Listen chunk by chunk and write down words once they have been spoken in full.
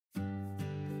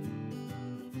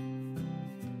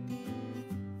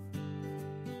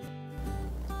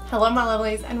Hello my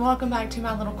lovelies, and welcome back to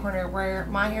my little corner where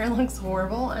my hair looks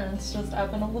horrible and it's just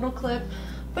up in a little clip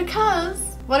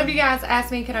because one of you guys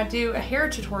asked me could I do a hair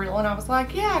tutorial, and I was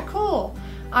like, yeah, cool,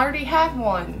 I already have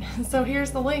one, so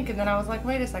here's the link. And then I was like,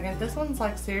 wait a second, this one's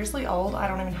like seriously old. I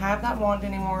don't even have that wand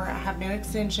anymore. I have new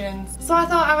extensions. So I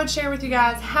thought I would share with you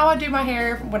guys how I do my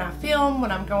hair when I film,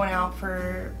 when I'm going out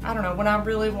for, I don't know, when I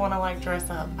really want to like dress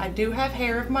up. I do have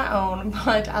hair of my own,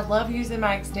 but I love using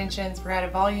my extensions for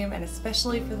added volume and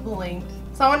especially for the length.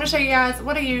 So I want to show you guys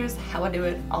what I use, how I do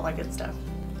it, all that good stuff.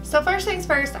 So first things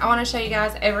first, I want to show you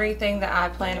guys everything that I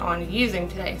plan on using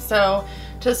today. So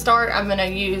to start, I'm going to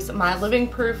use my Living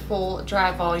Proof Full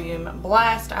Dry Volume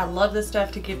Blast. I love this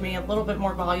stuff to give me a little bit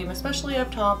more volume, especially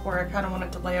up top where I kind of want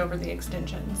it to lay over the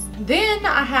extensions. Then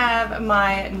I have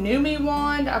my New Me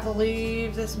wand. I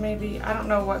believe this may be, I don't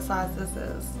know what size this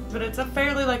is, but it's a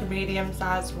fairly like medium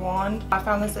sized wand. I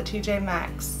found this at TJ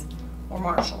Maxx or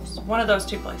Marshall's, one of those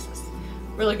two places.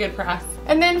 Really good price.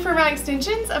 And then for my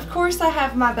extensions, of course I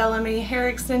have my Bellamy hair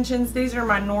extensions. These are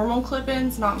my normal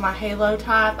clip-ins, not my halo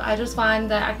type. I just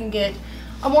find that I can get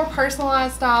a more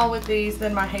personalized style with these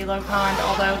than my halo kind,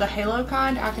 although the halo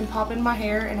kind I can pop in my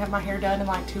hair and have my hair done in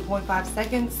like 2.5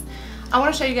 seconds. I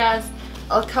want to show you guys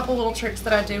a couple little tricks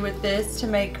that I do with this to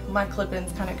make my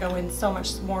clip-ins kind of go in so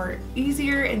much more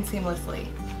easier and seamlessly.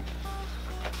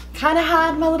 Kind of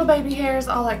hide my little baby hairs,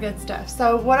 all that good stuff.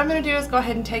 So what I'm going to do is go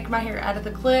ahead and take my hair out of the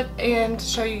clip and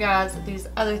show you guys these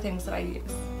other things that I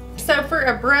use. So for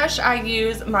a brush, I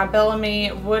use my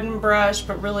Bellamy wooden brush,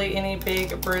 but really any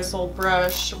big bristle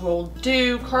brush will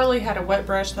do. Carly had a wet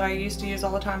brush that I used to use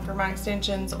all the time for my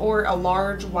extensions, or a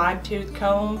large wide tooth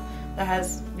comb that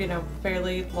has, you know,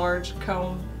 fairly large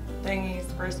comb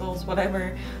thingies, bristles,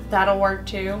 whatever, that'll work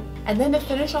too. And then to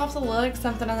finish off the look,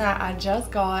 something that I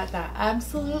just got that I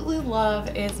absolutely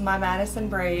love is my Madison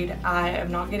braid. I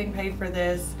am not getting paid for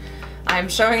this. I'm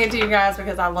showing it to you guys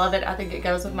because I love it. I think it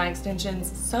goes with my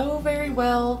extensions so very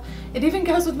well. It even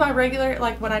goes with my regular,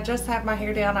 like when I just have my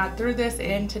hair down, I threw this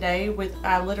in today with,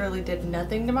 I literally did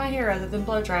nothing to my hair other than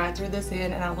blow dry. I threw this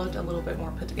in and I looked a little bit more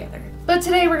put together. But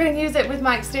today we're going to use it with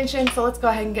my extensions, so let's go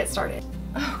ahead and get started.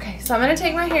 Okay, so I'm going to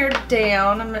take my hair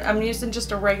down. I'm using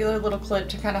just a regular little clip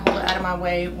to kind of hold it out of my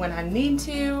way when I need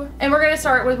to. And we're going to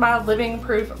start with my Living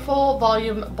Proof Full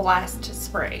Volume Blast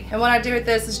Spray. And what I do with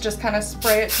this is just kind of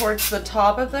spray it towards the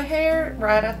top of the hair,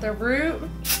 right at the root.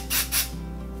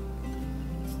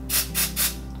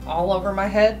 All over my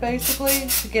head basically,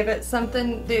 to give it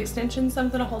something, the extension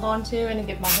something to hold on to and to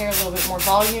give my hair a little bit more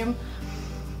volume.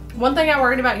 One thing I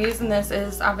worried about using this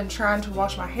is I've been trying to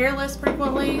wash my hair less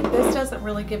frequently. This doesn't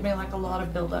really give me like a lot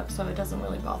of buildup, so it doesn't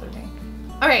really bother me.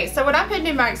 Okay, so when I put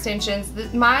in my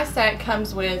extensions, my set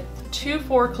comes with 2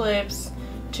 4 clips,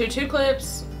 2 2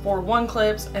 clips, 4 1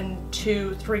 clips, and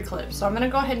 2 3 clips. So I'm going to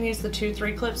go ahead and use the 2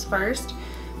 3 clips first.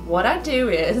 What I do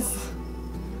is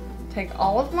take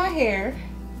all of my hair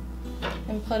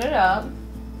and put it up,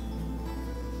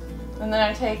 and then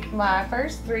I take my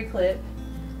first 3 clip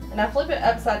and I flip it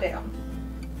upside down.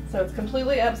 So it's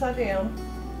completely upside down,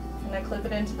 and I clip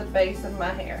it into the base of my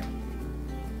hair.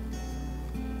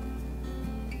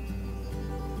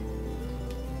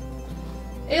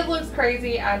 It looks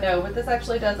crazy, I know, but this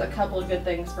actually does a couple of good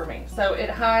things for me. So it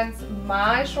hides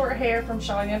my short hair from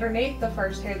showing underneath. The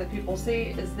first hair that people see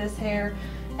is this hair,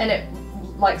 and it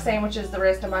like sandwiches the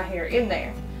rest of my hair in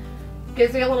there.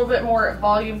 Gives me a little bit more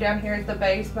volume down here at the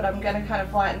base, but I'm going to kind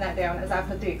of flatten that down as I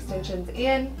put the extensions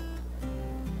in.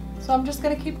 So I'm just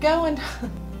going to keep going.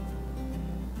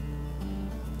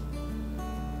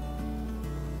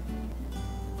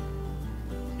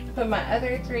 Put my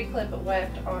other 3 clip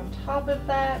weft on top of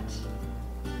that.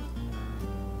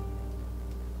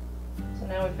 So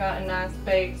now we've got a nice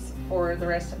base for the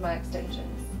rest of my extensions.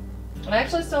 I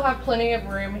actually still have plenty of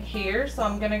room here, so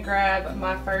I'm going to grab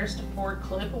my first 4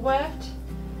 clip weft.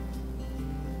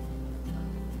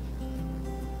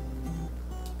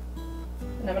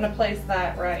 And I'm going to place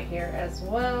that right here as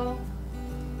well.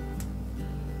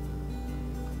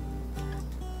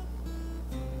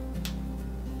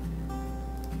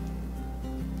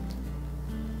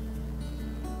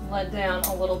 Let down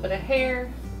a little bit of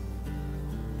hair.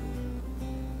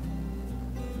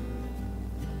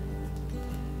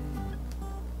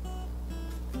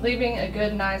 Leaving a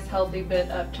good, nice, healthy bit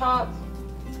up top.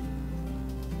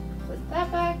 Put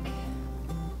that back.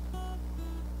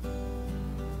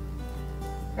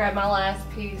 Grab my last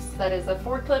piece that is a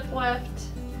 4 clip weft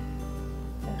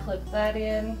and clip that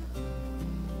in.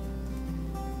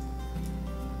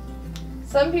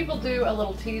 Some people do a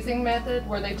little teasing method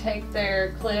where they take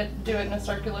their clip, do it in a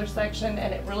circular section,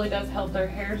 and it really does help their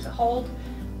hairs hold.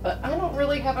 but I don't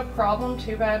really have a problem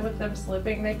too bad with them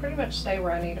slipping. They pretty much stay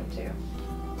where I need them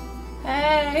to.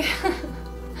 Hey!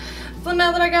 So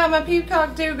now that I got my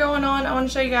peacock do going on, I want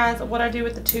to show you guys what I do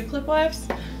with the 2 clip wefts.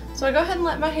 So I go ahead and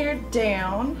let my hair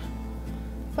down,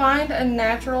 find a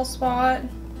natural spot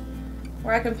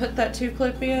where I can put that 2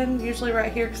 clip in, usually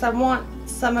right here, because I want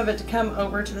some of it to come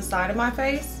over to the side of my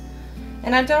face.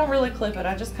 And I don't really clip it,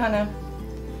 I just kind of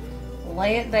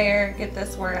lay it there, get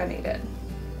this where I need it.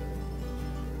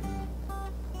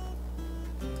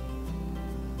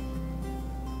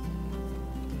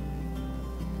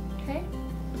 Okay,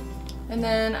 and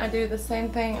then I do the same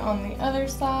thing on the other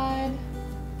side.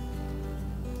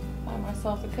 Find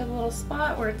myself a good little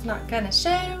spot where it's not gonna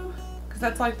show, because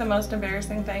that's like the most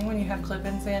embarrassing thing when you have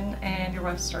clip-ins in and your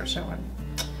wefts start showing.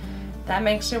 That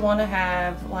makes you want to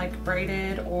have like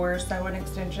braided or sew-in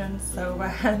extensions so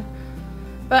bad.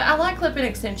 But I like clip-in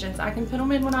extensions. I can put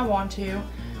them in when I want to.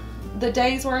 The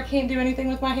days where I can't do anything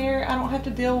with my hair, I don't have to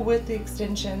deal with the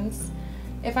extensions.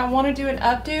 If I want to do an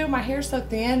updo, my hair's so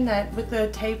thin that with the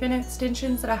tape-in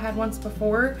extensions that I had once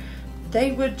before,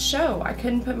 they would show. I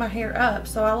couldn't put my hair up.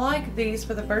 So I like these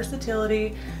for the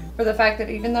versatility, for the fact that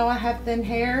even though I have thin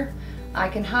hair, I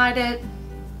can hide it.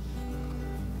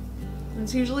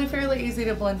 It's usually fairly easy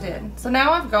to blend in. So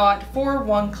now I've got 4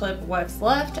 1-clip wefts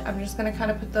left. I'm just going to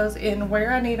kind of put those in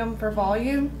where I need them for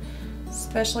volume,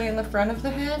 especially in the front of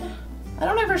the head. I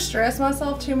don't ever stress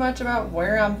myself too much about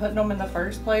where I'm putting them in the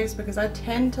first place because I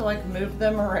tend to like move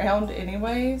them around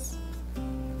anyways.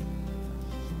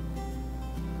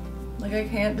 Like I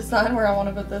can't decide where I want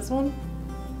to put this one.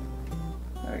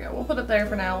 There we go. We'll put it there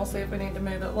for now. We'll see if we need to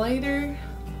move it later.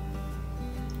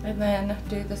 And then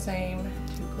do the same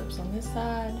 2 clips on this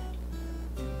side.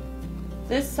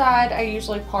 This side I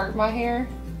usually part my hair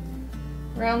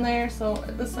around there, so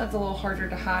this side's a little harder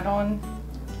to hide on,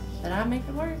 but I make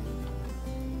it work.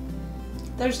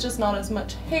 There's just not as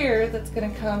much hair that's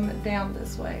gonna come down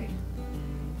this way.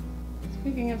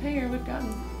 Speaking of hair, we've got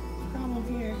a problem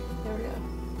here. There we go.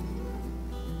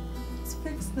 Let's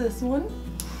fix this one.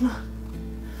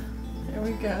 There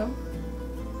we go.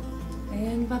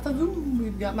 And ba-ba-boom,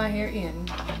 we've got my hair in.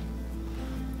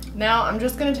 Now I'm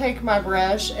just gonna take my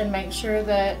brush and make sure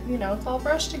that, you know, it's all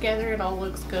brushed together, it all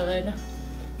looks good.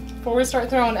 Before we start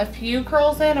throwing a few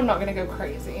curls in, I'm not gonna go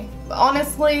crazy. But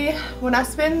honestly, when I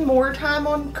spend more time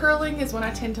on curling is when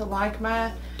I tend to like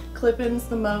my clip-ins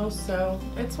the most, so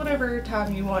it's whatever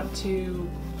time you want to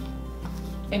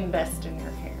invest in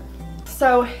your hair.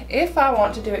 So if I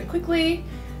want to do it quickly,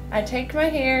 I take my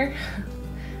hair,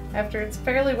 after it's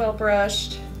fairly well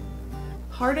brushed,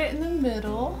 part it in the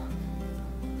middle,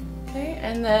 okay,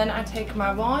 and then I take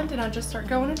my wand and I just start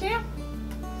going it down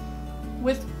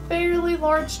with fairly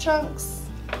large chunks,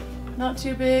 not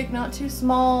too big, not too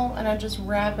small, and I just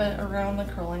wrap it around the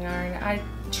curling iron. I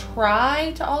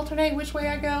try to alternate which way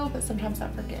I go, but sometimes I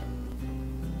forget.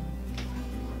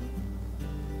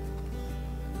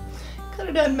 Could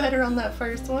have done better on that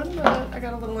first one, but I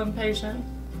got a little impatient.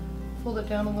 Pulled it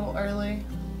down a little early.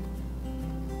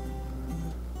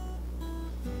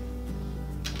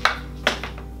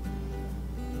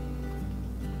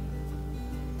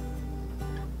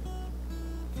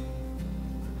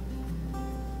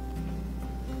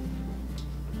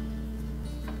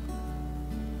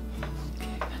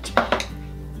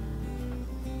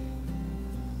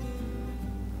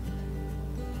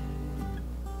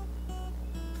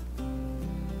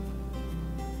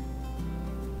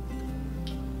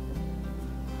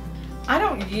 I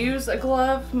don't use a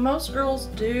glove. Most girls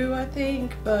do, I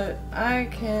think, but I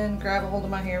can grab a hold of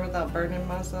my hair without burning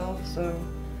myself, so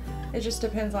it just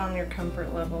depends on your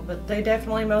comfort level. But they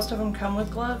definitely, most of them come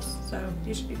with gloves, so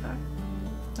you should be fine.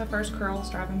 My first curl is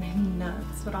driving me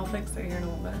nuts, but I'll fix it here in a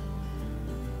little bit.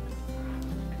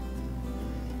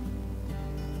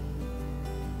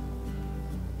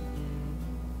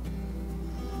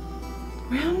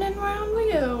 Round and round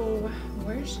we go.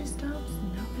 Where she stops,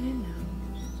 nobody knows.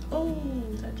 Oh,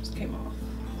 that just came off.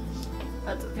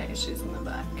 That's okay, she's in the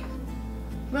back.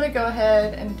 I'm gonna go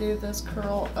ahead and do this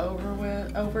curl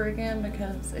over again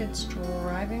because it's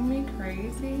driving me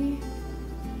crazy.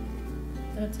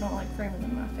 And it's not like framing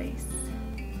in my face.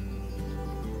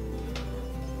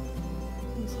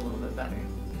 It's a little bit better.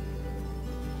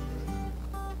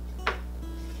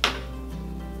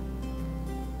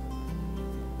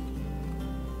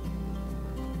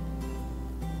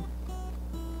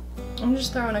 I'm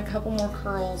just throwing a couple more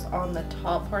curls on the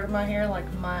top part of my hair,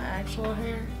 like my actual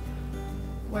hair,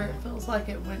 where it feels like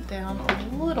it went down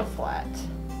a little flat.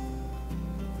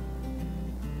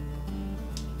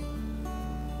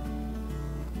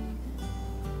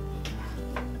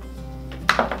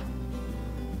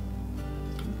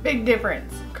 Big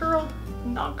difference. Curled,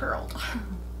 not curled.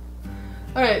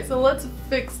 Alright, so let's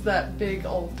fix that big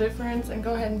old difference and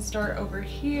go ahead and start over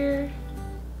here.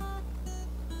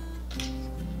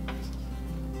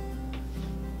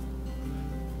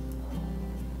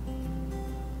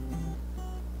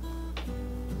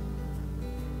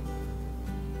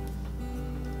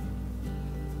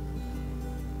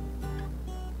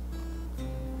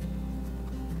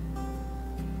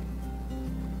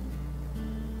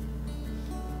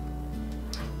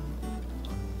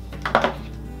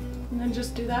 And then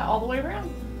just do that all the way around.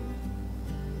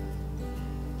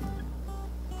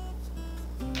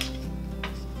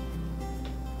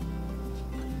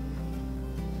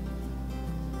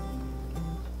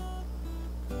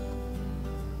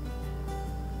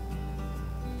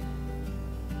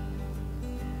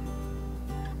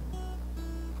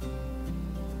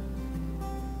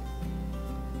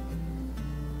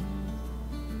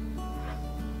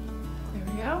 There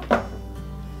we go.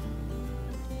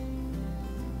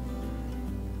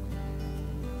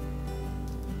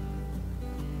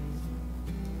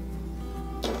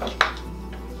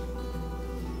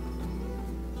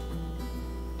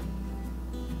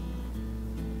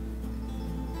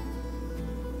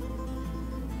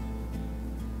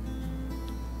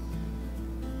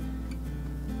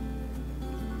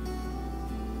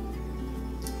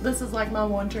 This is like my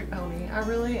one trick pony. I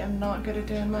really am not good at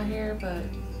doing my hair, but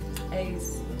a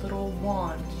little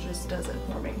wand just does it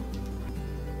for me.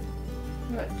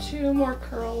 I've got 2 more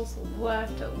curls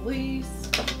left at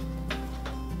least.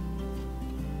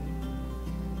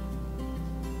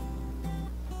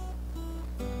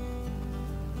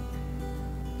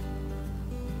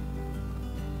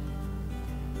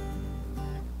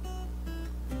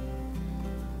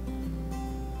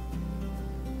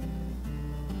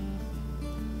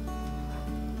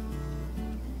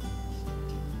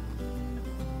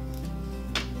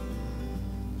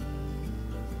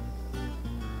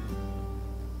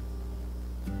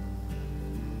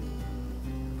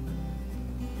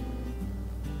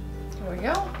 There we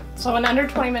go. So in under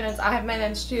 20 minutes, I have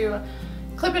managed to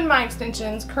clip in my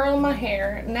extensions, curl my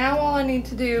hair. Now all I need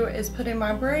to do is put in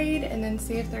my braid and then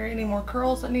see if there are any more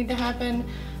curls that need to happen.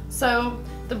 So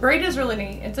the braid is really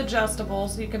neat. It's adjustable,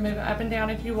 so you can move it up and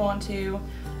down if you want to.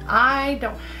 I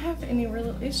don't have any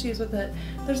real issues with it.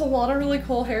 There's a lot of really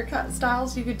cool haircut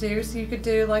styles you could do. So you could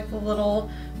do like the little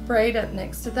braid up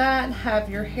next to that and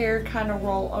have your hair kind of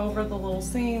roll over the little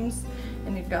seams.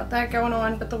 And you've got that going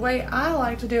on, but the way I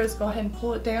like to do is go ahead and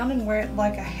pull it down and wear it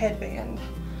like a headband.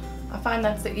 I find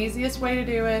that's the easiest way to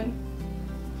do it.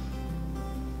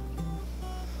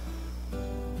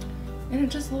 And it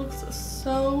just looks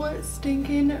so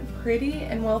stinking pretty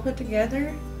and well put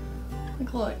together.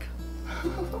 Like, look.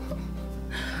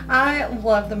 I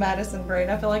love the Madison braid.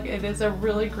 I feel like it is a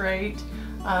really great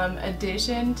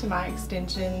addition to my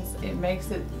extensions. It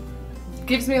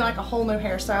gives me like a whole new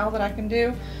hairstyle that I can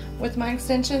do with my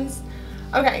extensions.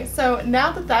 Okay, so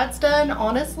now that that's done,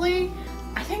 honestly,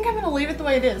 I think I'm gonna leave it the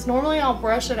way it is. Normally I'll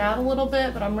brush it out a little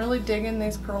bit, but I'm really digging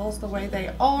these curls the way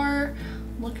they are.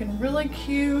 Looking really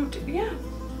cute. Yeah,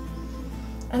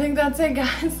 I think that's it,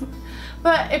 guys.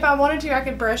 But if I wanted to, I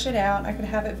could brush it out. I could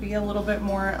have it be a little bit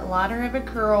more lighter of a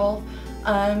curl.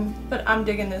 But I'm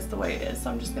digging this the way it is, so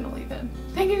I'm just gonna leave it.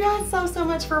 Thank you guys so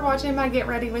much for watching my Get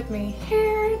Ready With Me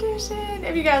hair edition.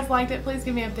 If you guys liked it, please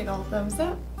give me a big old thumbs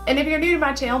up. And if you're new to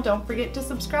my channel, don't forget to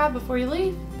subscribe before you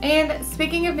leave. And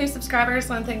speaking of new subscribers,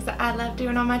 one of the things that I love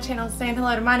doing on my channel is saying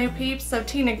hello to my new peeps. So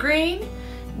Tina Green,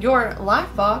 Your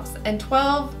Life Box, and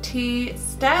 12T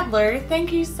Stadler,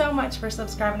 thank you so much for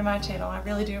subscribing to my channel. I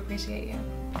really do appreciate you.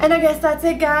 And I guess that's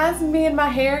it, guys. Me and my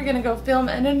hair are gonna go film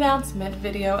an announcement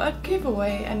video, a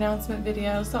giveaway announcement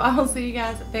video. So I will see you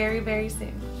guys very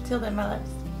soon. Till then, my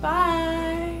loves.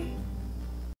 Bye.